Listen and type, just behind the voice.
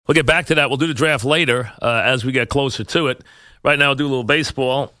We'll get back to that. We'll do the draft later as we get closer to it. Right now, we'll do a little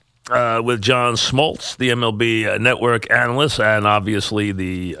baseball with John Smoltz, the MLB network analyst, and obviously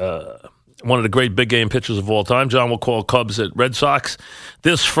the one of the great big game pitchers of all time. John will call Cubs at Red Sox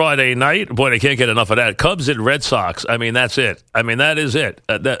this Friday night. Boy, they can't get enough of that. Cubs at Red Sox. I mean, that's it. I mean, that is it.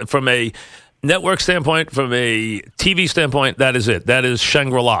 From a network standpoint, from a TV standpoint, that is it. That is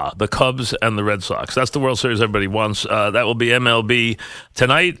Shangri-La, the Cubs and the Red Sox. That's the World Series everybody wants. That will be MLB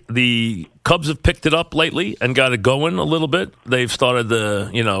tonight. The Cubs have picked it up lately and got it going a little bit. They've started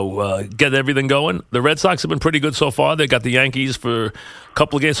to, get everything going. The Red Sox have been pretty good so far. They got the Yankees for a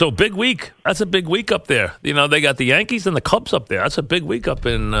couple of games. So big week. That's a big week up there. They got the Yankees and the Cubs up there. That's a big week up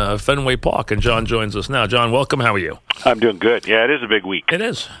in Fenway Park. And John joins us now. John, welcome. How are you? I'm doing good. Yeah, it is a big week. It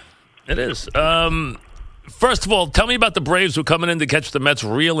is. First of all, tell me about the Braves who are coming in to catch the Mets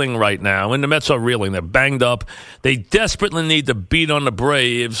reeling right now. And the Mets are reeling. They're banged up. They desperately need to beat on the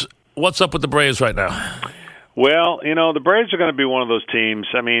Braves. What's up with the Braves right now? Well, the Braves are going to be one of those teams.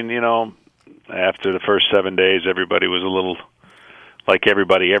 I mean, after the first 7 days, everybody was a little like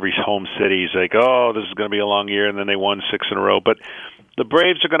everybody. Every home city is like, oh, this is going to be a long year. And then they won 6 in a row. But the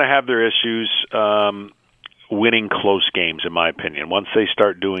Braves are going to have their issues winning close games, in my opinion. Once they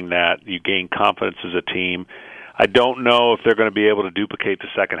start doing that, you gain confidence as a team. I don't know if they're going to be able to duplicate the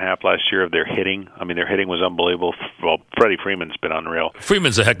second half last year of their hitting. I mean, their hitting was unbelievable. Well, Freddie Freeman's been unreal.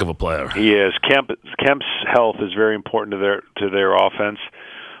 Freeman's a heck of a player. He is. Kemp's health is very important to their offense,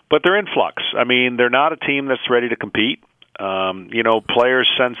 but they're in flux. I mean, they're not a team that's ready to compete. Players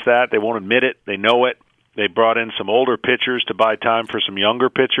sense that. They won't admit it. They know it. They brought in some older pitchers to buy time for some younger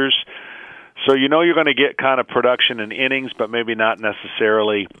pitchers. So you're going to get kind of production in innings, but maybe not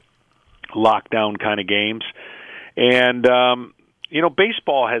necessarily lockdown kind of games. And,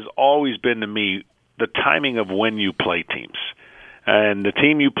 baseball has always been to me the timing of when you play teams. And the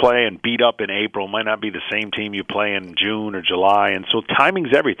team you play and beat up in April might not be the same team you play in June or July. And so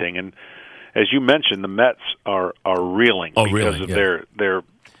timing's everything. And as you mentioned, the Mets are reeling because of their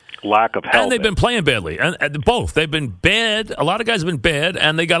lack of health. And they've been playing badly. And both. They've been bad. A lot of guys have been bad,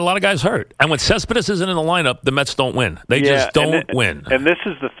 and they got a lot of guys hurt. And when Cespedes isn't in the lineup, the Mets don't win. They just don't win. And this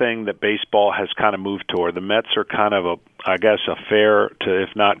is the thing that baseball has kind of moved toward. The Mets are kind of a fair to, if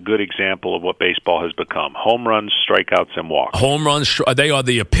not good example of what baseball has become. Home runs, strikeouts, and walks. Home runs, they are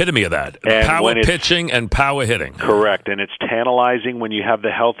the epitome of that. And power pitching and power hitting. Correct. And it's tantalizing when you have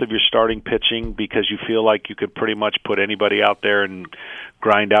the health of your starting pitching because you feel like you could pretty much put anybody out there and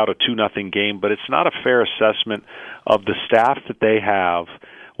grind out a 2-0 game. But it's not a fair assessment of the staff that they have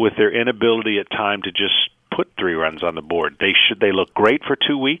with their inability at time to just put 3 runs on the board. They look great for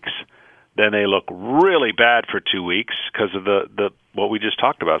 2 weeks. Then they look really bad for 2 weeks because of the what we just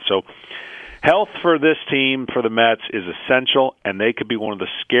talked about. So health for this team, for the Mets, is essential, and they could be one of the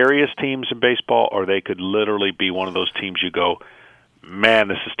scariest teams in baseball, or they could literally be one of those teams you go, man,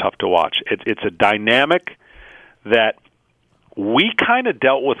 this is tough to watch. It's a dynamic that we kind of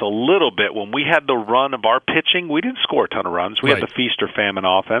dealt with a little bit when we had the run of our pitching. We didn't score a ton of runs. We had the feast or famine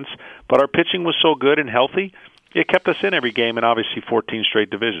offense, but our pitching was so good and healthy, it kept us in every game and obviously 14 straight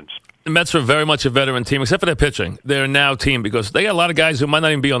divisions. The Mets are very much a veteran team, except for their pitching. They're now team because they got a lot of guys who might not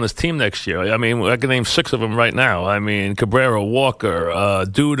even be on this team next year. I mean, I can name 6 of them right now. I mean, Cabrera, Walker,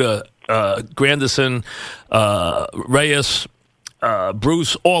 Duda, Granderson, Reyes,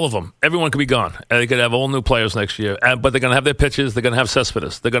 Bruce, all of them. Everyone could be gone. And they could have all new players next year. But they're going to have their pitches. They're going to have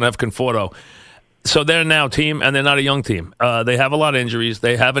Cespedes. They're going to have Conforto. So they're now team, and they're not a young team. They have a lot of injuries.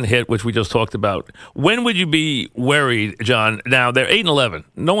 They haven't hit, which we just talked about. When would you be worried, John? Now, they're 8-11.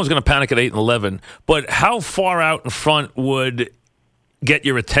 No one's going to panic at 8-11. But how far out in front would get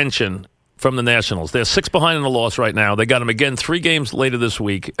your attention from the Nationals? They're 6 behind in the loss right now. They got them again 3 games later this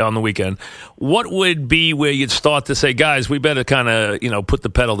week on the weekend. What would be where you'd start to say, guys, we better kind of, put the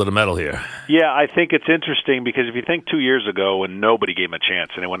pedal to the metal here? Yeah, I think it's interesting because if you think 2 years ago when nobody gave them a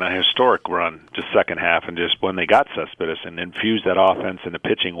chance and they went on a historic run just second half and just when they got Cespedes and infused that offense and the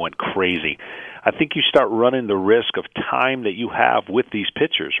pitching went crazy, I think you start running the risk of time that you have with these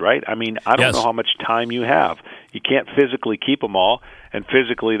pitchers, right? I mean, I don't know how much time you have. You can't physically keep them all, and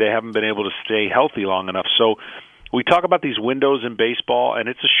physically they haven't been able to stay healthy long enough. So we talk about these windows in baseball, and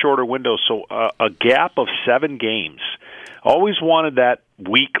it's a shorter window, so a gap of 7 games. Always wanted that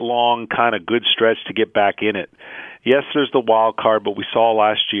week-long kind of good stretch to get back in it. Yes, there's the wild card, but we saw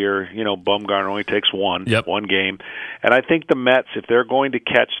last year, Bumgarner only takes one game. And I think the Mets, if they're going to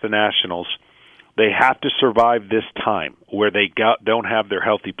catch the Nationals, they have to survive this time where they don't have their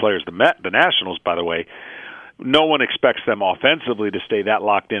healthy players. The Nationals, by the way, no one expects them offensively to stay that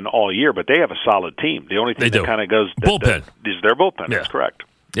locked in all year, but they have a solid team. The only thing that kind of goes bullpen is their bullpen. Yeah. That's correct.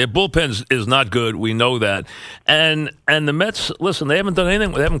 Yeah, bullpen is not good. We know that. And the Mets, listen, they haven't done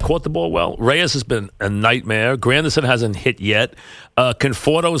anything. They haven't caught the ball well. Reyes has been a nightmare. Granderson hasn't hit yet.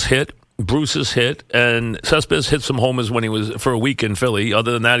 Conforto's hit. Bruce has hit, and Cespedes hit some homers when he was for a week in Philly.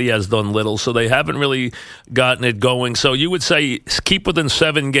 Other than that, he has done little, so they haven't really gotten it going. So you would say keep within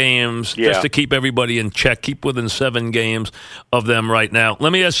 7 games just to keep everybody in check. Keep within 7 games of them right now.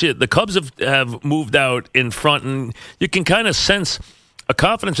 Let me ask you, the Cubs have moved out in front, and you can kind of sense a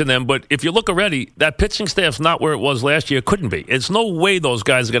confidence in them, but if you look already, that pitching staff's not where it was last year. It couldn't be. It's no way those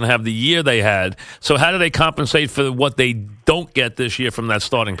guys are going to have the year they had. So how do they compensate for what they don't get this year from that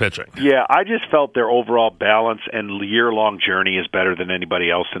starting pitching? Yeah, I just felt their overall balance and year-long journey is better than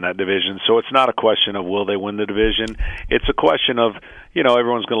anybody else in that division. So it's not a question of will they win the division. It's a question of,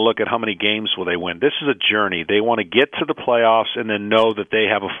 everyone's going to look at how many games will they win. This is a journey. They want to get to the playoffs and then know that they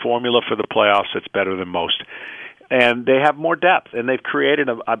have a formula for the playoffs that's better than most. And they have more depth, and they've created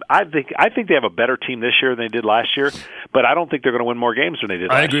I think they have a better team this year than they did last year, but I don't think they're going to win more games than they did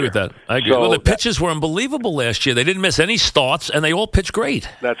last year. I agree with that. I agree. So, the pitches were unbelievable last year. They didn't miss any starts, and they all pitched great.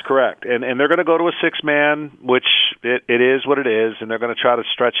 That's correct. And they're going to go to a 6-man, which it is what it is, and they're going to try to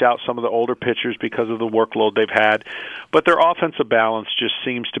stretch out some of the older pitchers because of the workload they've had. But their offensive balance just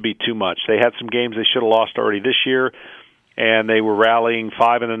seems to be too much. They had some games they should have lost already this year, and they were rallying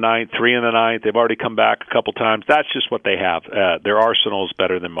 5 in the ninth, 3 in the ninth. They've already come back a couple times. That's just what they have. Their arsenal is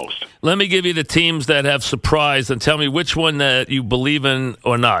better than most. Let me give you the teams that have surprised, and tell me which one that you believe in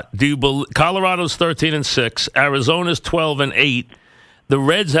or not. Colorado's 13-6, Arizona's 12-8. The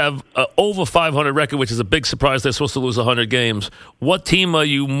Reds have over 500 record, which is a big surprise. They're supposed to lose 100 games. What team are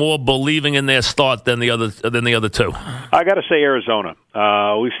you more believing in their start than the other two? I got to say Arizona.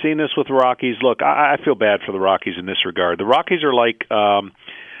 We've seen this with the Rockies. Look, I feel bad for the Rockies in this regard. The Rockies are like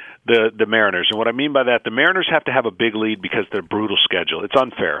the Mariners, and what I mean by that, the Mariners have to have a big lead because of their brutal schedule. It's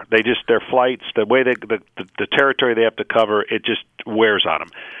unfair. Their flights, the way the territory they have to cover, it just wears on them.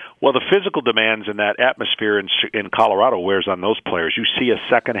 Well, the physical demands and that atmosphere in Colorado wears on those players. You see a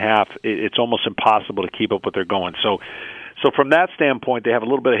second half, it's almost impossible to keep up what they're going. So from that standpoint, they have a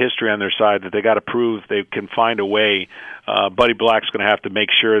little bit of history on their side that they got to prove they can find a way. Buddy Black's going to have to make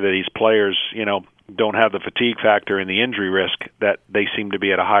sure that these players, don't have the fatigue factor and the injury risk that they seem to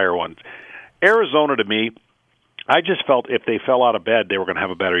be at a higher one. Arizona, to me, I just felt if they fell out of bed, they were going to have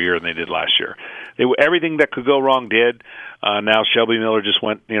a better year than they did last year. Everything that could go wrong did. Now Shelby Miller just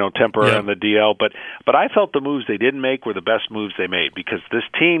went, temporary on the DL. But I felt the moves they didn't make were the best moves they made because this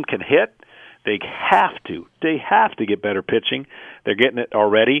team can hit. They have to get better pitching. They're getting it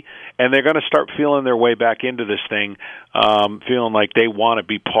already, and they're going to start feeling their way back into this thing, feeling like they want to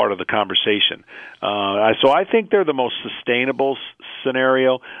be part of the conversation. So I think they're the most sustainable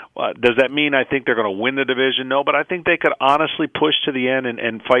scenario. Does that mean I think they're going to win the division? No, but I think they could honestly push to the end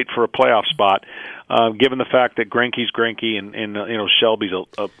and fight for a playoff spot, given the fact that Greinke's Greinke and Shelby's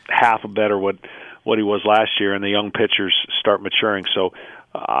a half a better what he was last year, and the young pitchers start maturing. So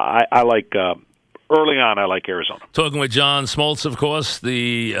I like early on. I like Arizona. Talking with John Smoltz, of course,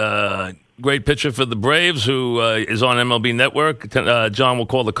 the great pitcher for the Braves, who is on MLB Network. John will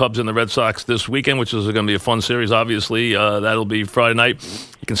call the Cubs and the Red Sox this weekend, which is going to be a fun series. Obviously, that'll be Friday night.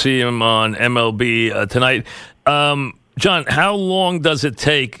 You can see him on MLB tonight. John, how long does it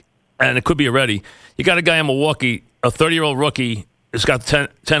take? And it could be already. You got a guy in Milwaukee, a 30-year-old rookie. He's got 10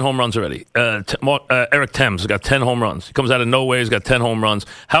 home runs already. Eric Thames has got 10 home runs. He comes out of nowhere. He's got 10 home runs.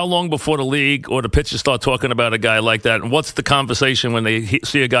 How long before the league or the pitchers start talking about a guy like that? And what's the conversation when they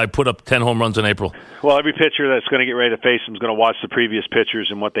see a guy put up 10 home runs in April? Well, every pitcher that's going to get ready to face him is going to watch the previous pitchers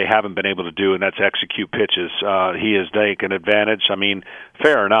and what they haven't been able to do, and that's execute pitches. He has taken advantage. I mean,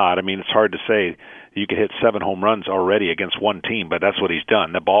 fair or not, it's hard to say. You could hit 7 home runs already against one team, but that's what he's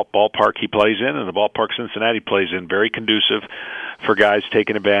done. The ballpark he plays in and the ballpark Cincinnati plays in, very conducive for guys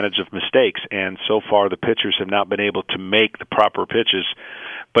taking advantage of mistakes. And so far the pitchers have not been able to make the proper pitches.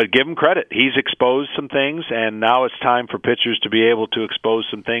 But give him credit. He's exposed some things, and now it's time for pitchers to be able to expose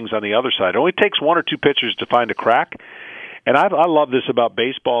some things on the other side. It only takes 1 or 2 pitchers to find a crack. And I love this about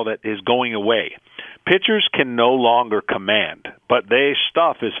baseball that is going away. Pitchers can no longer command, but their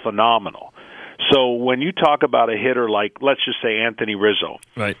stuff is phenomenal. So when you talk about a hitter like, let's just say, Anthony Rizzo,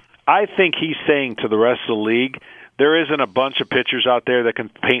 right? I think he's saying to the rest of the league, there isn't a bunch of pitchers out there that can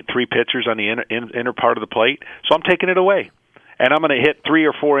paint 3 pitchers on the inner part of the plate, so I'm taking it away. And I'm going to hit 3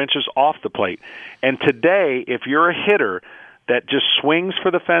 or 4 inches off the plate. And today, if you're a hitter that just swings for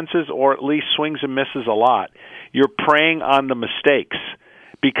the fences or at least swings and misses a lot, you're preying on the mistakes.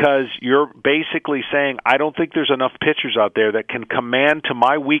 Because you're basically saying, I don't think there's enough pitchers out there that can command to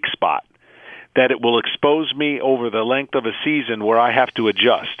my weak spot. that it will expose me over the length of a season where I have to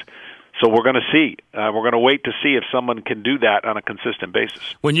adjust. So we're going to see. We're going to wait to see if someone can do that on a consistent basis.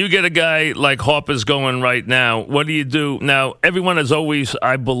 When you get a guy like Harper's going right now, what do you do? Now, everyone has always,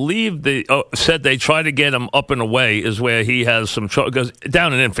 I believe, said they try to get him up and away is where he has some trouble. Goes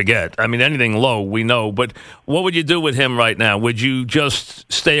down and in, forget. I mean, anything low, we know. But what would you do with him right now? Would you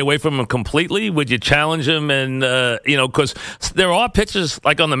just stay away from him completely? Would you challenge him? And, because there are pitchers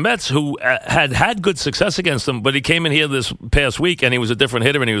like on the Mets who had good success against him, but he came in here this past week and he was a different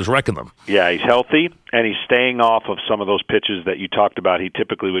hitter and he was wrecking them. Yeah, he's healthy, and he's staying off of some of those pitches that you talked about he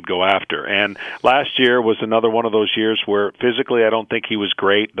typically would go after. And last year was another one of those years where physically I don't think he was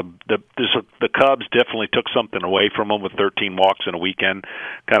great. The Cubs definitely took something away from him with 13 walks in a weekend,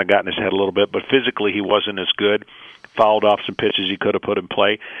 kind of got in his head a little bit, but physically he wasn't as good. Fouled off some pitches he could have put in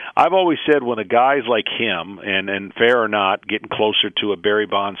play. I've always said when a guy's like him, and fair or not, getting closer to a Barry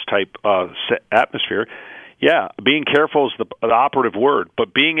Bonds type atmosphere, yeah, being careful is the operative word,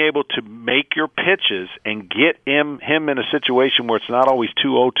 but being able to make your pitches and get him in a situation where it's not always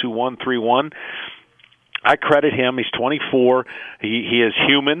 2-0, 2-1, 3-1, I credit him. He's 24. He is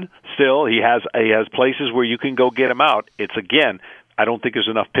human still. He has places where you can go get him out. It's, again, I don't think there's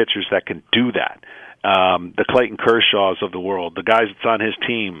enough pitchers that can do that. The Clayton Kershaws of the world, the guys that's on his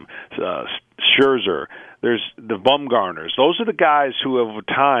team, Scherzer, there's the Bumgarners. Those are the guys who over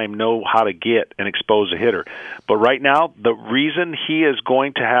time know how to get and expose a hitter. But right now, the reason he is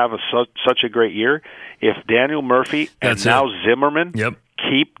going to have such a great year, if Daniel Murphy and Zimmerman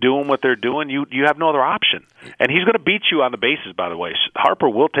keep doing what they're doing, you have no other option. And he's going to beat you on the bases, by the way. Harper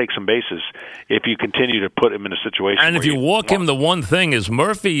will take some bases if you continue to put him in a situation. And if you walk him, the one thing is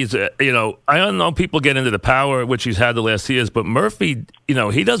Murphy's, I don't know, people get into the power, which he's had the last years, but Murphy,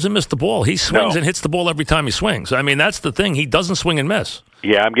 he doesn't miss the ball. He swings and hits the ball every time he swings. I mean, that's the thing. He doesn't swing and miss.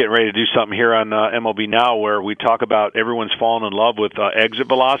 Yeah, I'm getting ready to do something here on MLB Now where we talk about everyone's fallen in love with exit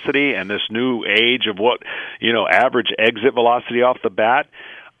velocity and this new age of what, average exit velocity off the bat.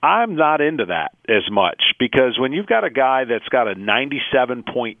 I'm not into that as much because when you've got a guy that's got a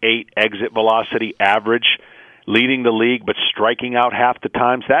 97.8 exit velocity average leading the league but striking out half the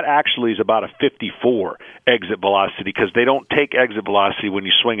times, that actually is about a 54 exit velocity because they don't take exit velocity when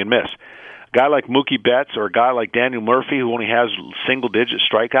you swing and miss. A guy like Mookie Betts or a guy like Daniel Murphy who only has single-digit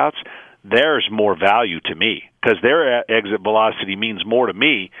strikeouts, there's more value to me because their exit velocity means more to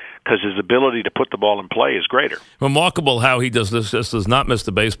me because his ability to put the ball in play is greater. Remarkable how he does this. Just does not miss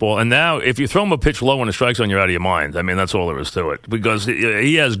the baseball. And now if you throw him a pitch low and a strike zone, you're out of your mind. I mean, that's all there is to it because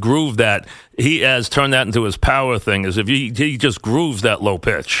he has grooved that. He has turned that into his power thing as if he just grooves that low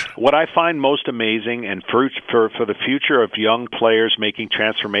pitch. What I find most amazing and for the future of young players making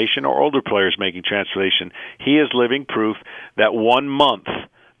transformation or older players making transformation, he is living proof that 1 month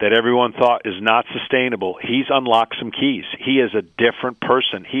that everyone thought is not sustainable, he's unlocked some keys. He is a different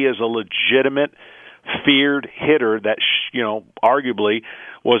person. He is a legitimate, feared hitter that, arguably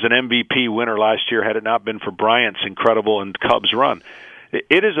was an MVP winner last year had it not been for Bryant's incredible and Cubs run.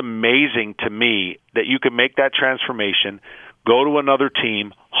 It is amazing to me that you can make that transformation, go to another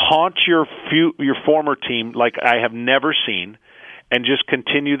team, haunt your former team like I have never seen, and just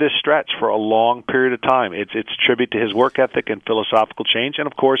continue this stretch for a long period of time. It's a tribute to his work ethic and philosophical change, and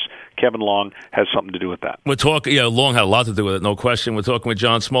of course, Kevin Long has something to do with that. We're talking, Long had a lot to do with it, no question. We're talking with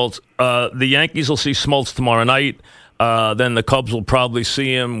John Smoltz. The Yankees will see Smoltz tomorrow night. Then the Cubs will probably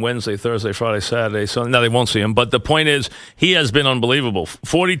see him Wednesday, Thursday, Friday, Saturday. So no, they won't see him. But the point is, he has been unbelievable.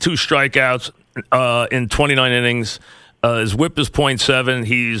 42 strikeouts in 29 innings. His whip is .7.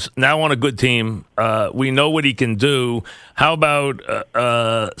 He's now on a good team. We know what he can do. How about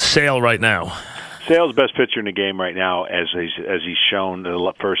Sale right now? Sale's best pitcher in the game right now, as he's shown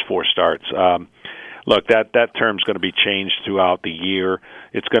the first 4 starts. Look, that term's going to be changed throughout the year.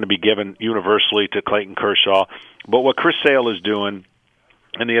 It's going to be given universally to Clayton Kershaw. But what Chris Sale is doing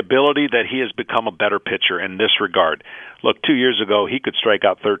and the ability that he has become a better pitcher in this regard. Look, 2 years ago, he could strike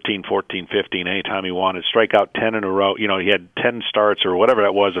out 13, 14, 15 anytime he wanted, strike out 10 in a row. He had 10 starts or whatever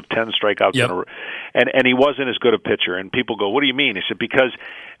that was of 10 strikeouts in a row. And he wasn't as good a pitcher. And people go, what do you mean? He said, because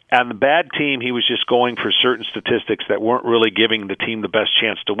on the bad team, he was just going for certain statistics that weren't really giving the team the best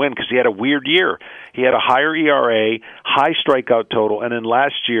chance to win because he had a weird year. He had a higher ERA, high strikeout total, and then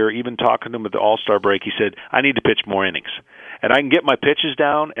last year, even talking to him at the All-Star break, he said, I need to pitch more innings. And I can get my pitches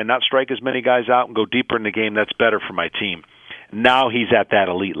down and not strike as many guys out and go deeper in the game. That's better for my team. Now he's at that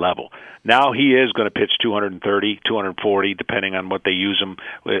elite level. Now he is going to pitch 230, 240, depending on what they use him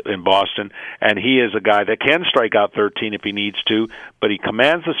in Boston. And he is a guy that can strike out 13 if he needs to, but he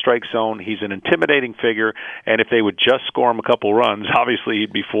commands the strike zone. He's an intimidating figure, and if they would just score him a couple runs, obviously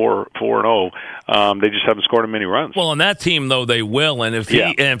he'd be 4-0. They just haven't scored him many runs. Well, on that team, though, they will. And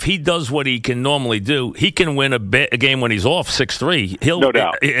if he does what he can normally do, he can win a game when he's off 6-3. No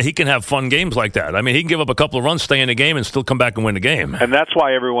doubt. He can have fun games like that. I mean, he can give up a couple of runs, stay in the game, and still come back and win the game. And that's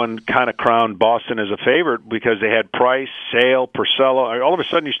why everyone kind of crowned Boston as a favorite, because they had Price, Sale, Porcello. All of a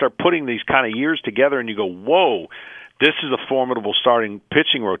sudden you start putting these kind of years together and you go, whoa, this is a formidable starting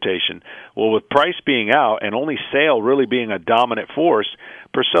pitching rotation. Well, with Price being out and only Sale really being a dominant force,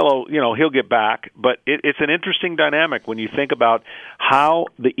 Porcello, he'll get back. But it's an interesting dynamic when you think about how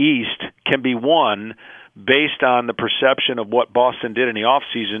the East can be won based on the perception of what Boston did in the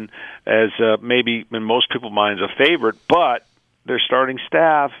offseason as maybe in most people's minds a favorite, but their starting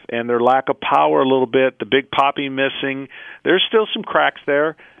staff and their lack of power a little bit, the big Poppy missing. There's still some cracks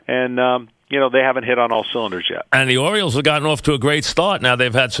there, and they haven't hit on all cylinders yet. And the Orioles have gotten off to a great start. Now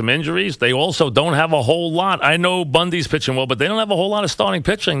they've had some injuries. They also don't have a whole lot. I know Bundy's pitching well, but they don't have a whole lot of starting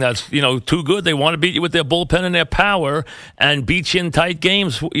pitching that's too good. They want to beat you with their bullpen and their power and beat you in tight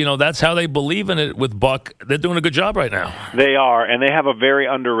games. That's how they believe in it with Buck. They're doing a good job right now. They are, and they have a very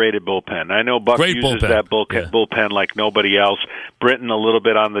underrated bullpen. I know Buck great uses bullpen. that bullpen like nobody else. Britton a little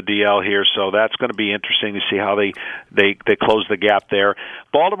bit on the DL here, so that's going to be interesting to see how they close the gap there.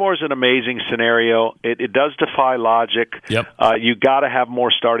 Baltimore's an amazing scenario. It does defy logic. Yep. You got to have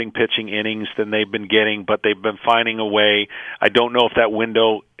more starting pitching innings than they've been getting, but they've been finding a way. I don't know if that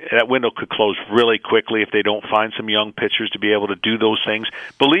window could close really quickly if they don't find some young pitchers to be able to do those things.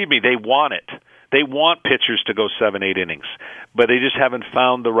 Believe me, they want it. They want pitchers to go 7-8 innings, but they just haven't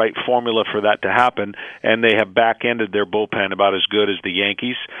found the right formula for that to happen, and they have back-ended their bullpen about as good as the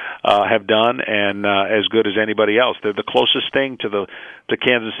Yankees have done and as good as anybody else. They're the closest thing to the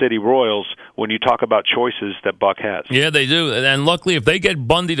Kansas City Royals when you talk about choices that Buck has. Yeah, they do. And luckily, if they get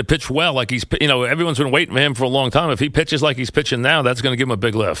Bundy to pitch well, like he's, everyone's been waiting for him for a long time. If he pitches like he's pitching now, that's going to give him a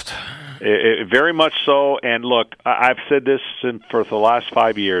big lift. Very much so. And look, I've said this for the last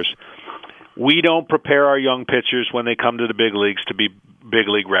 5 years. We don't prepare our young pitchers when they come to the big leagues to be big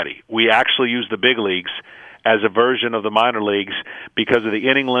league ready. We actually use the big leagues as a version of the minor leagues because of the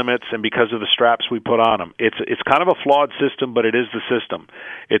inning limits and because of the straps we put on them. It's kind of a flawed system, but it is the system.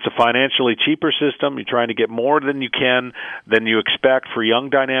 It's a financially cheaper system. You're trying to get more than you expect for young,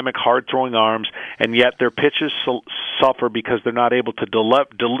 dynamic, hard-throwing arms, and yet their pitches suffer because they're not able to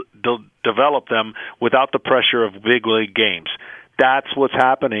develop them without the pressure of big league games. That's what's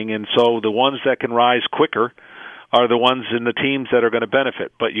happening, and so the ones that can rise quicker are the ones in the teams that are going to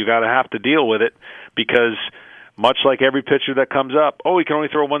benefit. But you got to have to deal with it because much like every pitcher that comes up, he can only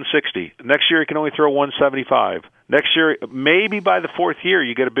throw 160. Next year he can only throw 175. Next year, maybe by the fourth year,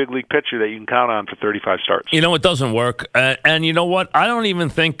 you get a big league pitcher that you can count on for 35 starts. It doesn't work. And you know what? I don't even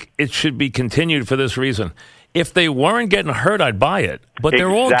think it should be continued for this reason. If they weren't getting hurt, I'd buy it. But they're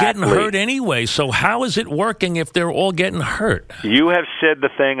all getting hurt anyway. So how is it working if they're all getting hurt? You have said the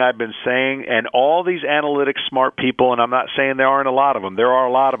thing I've been saying, and all these analytics smart people, and I'm not saying there aren't a lot of them. There are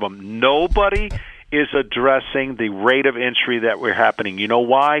a lot of them. Nobody is addressing the rate of injury that we're happening. You know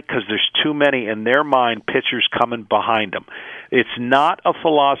why? Because there's too many, in their mind, pitchers coming behind them. It's not a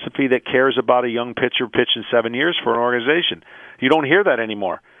philosophy that cares about a young pitcher pitching 7 years for an organization. You don't hear that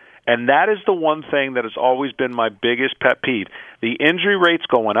anymore. And that is the one thing that has always been my biggest pet peeve. The injury rate's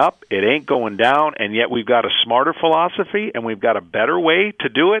going up, it ain't going down, and yet we've got a smarter philosophy and we've got a better way to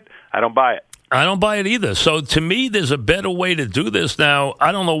do it. I don't buy it. I don't buy it either. So to me, there's a better way to do this. Now,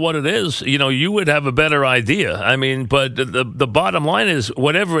 I don't know what it is. You would have a better idea. I mean, but the bottom line is,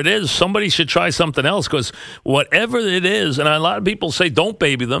 whatever it is, somebody should try something else because whatever it is, and a lot of people say don't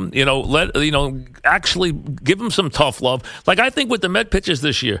baby them. Actually give them some tough love. Like I think with the Met pitchers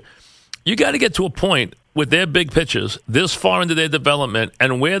this year, you got to get to a point with their big pitchers this far into their development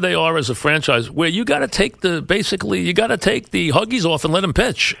and where they are as a franchise, where you got to take the Huggies off and let them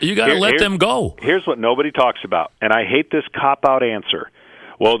pitch. You got to let them go. Here's what nobody talks about, and I hate this cop-out answer.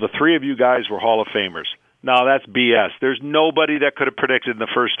 Well, the three of you guys were Hall of Famers. No, that's BS. There's nobody that could have predicted in the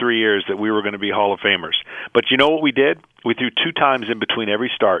first 3 years that we were going to be Hall of Famers. But you know what we did? We threw 2 times in between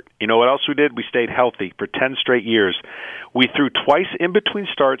every start. You know what else we did? We stayed healthy for 10 straight years. We threw twice in between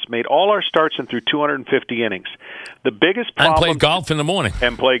starts, made all our starts, and threw 250 innings. The biggest problem... And played golf in the morning.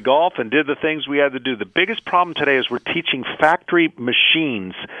 And played golf and did the things we had to do. The biggest problem today is we're teaching factory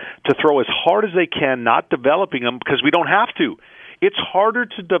machines to throw as hard as they can, not developing them because we don't have to. It's harder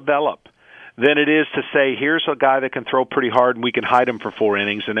to develop than it is to say, here's a guy that can throw pretty hard and we can hide him for 4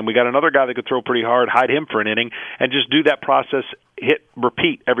 innings, and then we got another guy that can throw pretty hard, hide him for an inning, and just do that process, hit,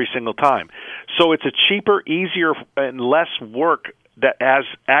 repeat every single time. So it's a cheaper, easier, and less work that has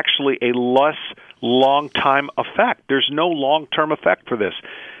actually a less long-time effect. There's no long-term effect for this.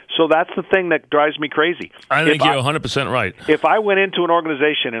 So that's the thing that drives me crazy. I think you're 100% right. If I went into an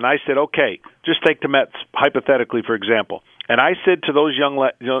organization and I said, okay, just take the Mets, hypothetically, for example, and I said to those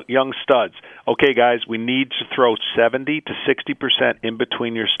young studs, okay, guys, we need to throw 70 to 60% in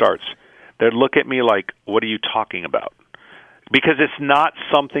between your starts. They'd look at me like, what are you talking about? Because it's not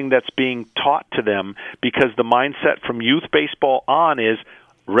something that's being taught to them, because the mindset from youth baseball on is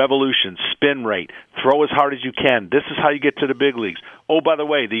revolution, spin rate, throw as hard as you can. This is how you get to the big leagues. Oh, by the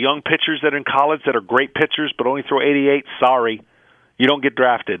way, the young pitchers that are in college that are great pitchers but only throw 88, sorry, you don't get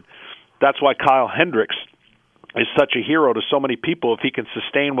drafted. That's why Kyle Hendricks is such a hero to so many people if he can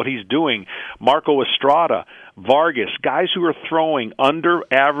sustain what he's doing. Marco Estrada, Vargas, guys who are throwing under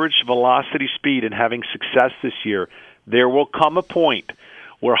average velocity speed and having success this year. There will come a point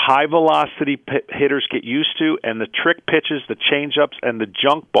where high-velocity hitters get used to, and the trick pitches, the change-ups, and the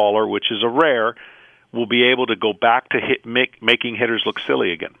junk baller, which is a rare, will be able to go back to making hitters look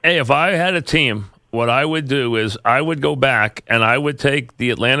silly again. Hey, if I had a team, what I would do is I would go back and I would take the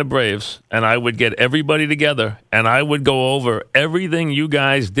Atlanta Braves and I would get everybody together and I would go over everything you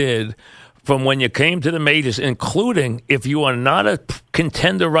guys did from when you came to the majors, including if you are not a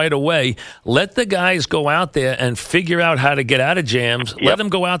contender right away, let the guys go out there and figure out how to get out of jams. Yep. Let them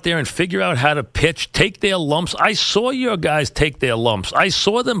go out there and figure out how to pitch, take their lumps. I saw your guys take their lumps. I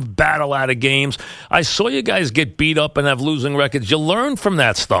saw them battle out of games. I saw you guys get beat up and have losing records. You learn from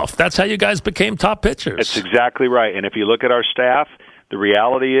that stuff. That's how you guys became top pitchers. That's exactly right. And if you look at our staff, the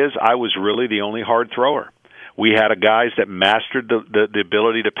reality is I was really the only hard thrower. We had guys that mastered the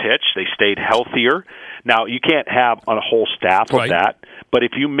ability to pitch. They stayed healthier. Now, you can't have a whole staff of that, but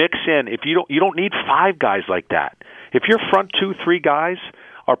if you mix in, if you don't need 5 guys like that. If your front 2, 3 guys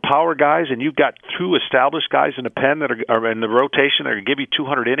are power guys and you've got 2 established guys in the pen that are in the rotation that are going to give you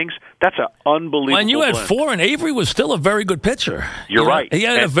 200 innings, that's an unbelievable When you had blend. 4, and Avery was still a very good pitcher. You're right. He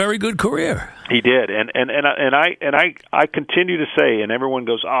had a very good career. He did, and I continue to say, and everyone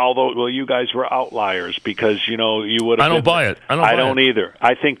goes, well, you guys were outliers because you would have. I don't buy it. I don't either.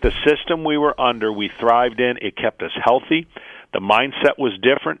 I think the system we were under, we thrived in. It kept us healthy. The mindset was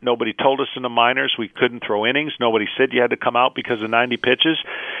different. Nobody told us in the minors we couldn't throw innings. Nobody said you had to come out because of 90 pitches,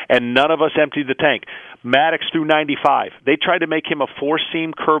 and none of us emptied the tank. Maddox threw 95. They tried to make him a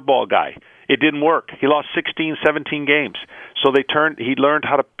 4-seam curveball guy. It didn't work. He lost 16, 17 games. So he learned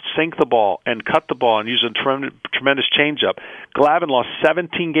how to sink the ball and cut the ball and use a tremendous changeup. Glavine lost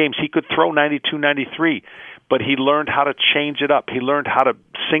 17 games. He could throw 92, 93, but he learned how to change it up. He learned how to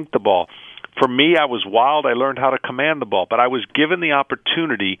sink the ball. For me, I was wild. I learned how to command the ball, but I was given the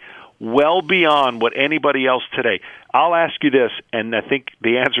opportunity well beyond what anybody else today. I'll ask you this, and I think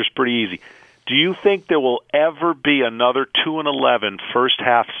the answer is pretty easy. Do you think there will ever be another 2-11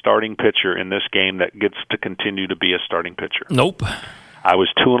 first-half starting pitcher in this game that gets to continue to be a starting pitcher? Nope. I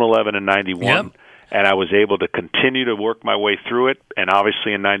was 2-11 in 91, yep. And I was able to continue to work my way through it, and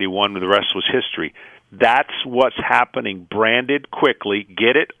obviously in 91, the rest was history. That's what's happening. Branded quickly,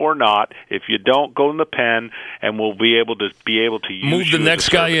 get it or not. If you don't, go in the pen, and we'll be able to use move the next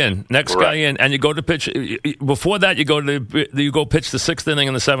guy in, guy in, and you go to pitch. Before that, you go pitch the 6th inning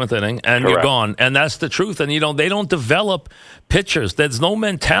and the 7th inning, and Correct. You're gone. And that's the truth. And they don't develop pitchers. There's no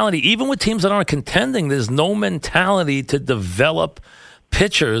mentality, even with teams that aren't contending. There's no mentality to develop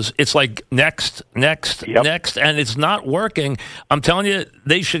pitchers. It's like next, and it's not working. I'm telling you,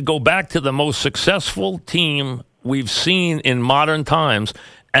 they should go back to the most successful team we've seen in modern times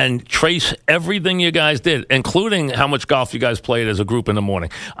and trace everything you guys did, including how much golf you guys played as a group in the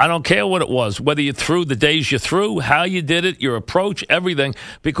morning. I don't care what it was, whether you threw the days you threw, how you did it, your approach, everything,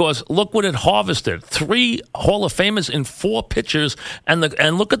 because look what it harvested. 3 Hall of Famers in 4 pitchers, and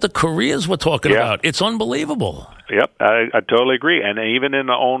look at the careers we're talking about. It's unbelievable. Yep, I totally agree. And even in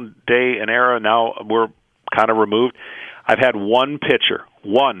our own day and era, now we're kind of removed. I've had one pitcher,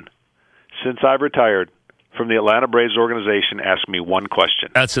 since I've retired, from the Atlanta Braves organization ask me one question.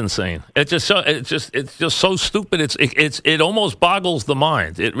 That's insane. It's just so stupid. It almost boggles the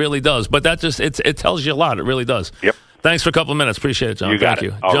mind. It really does. But it tells you a lot. It really does. Yep. Thanks for a couple of minutes. Appreciate it, John. Thank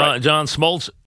you. John Smoltz.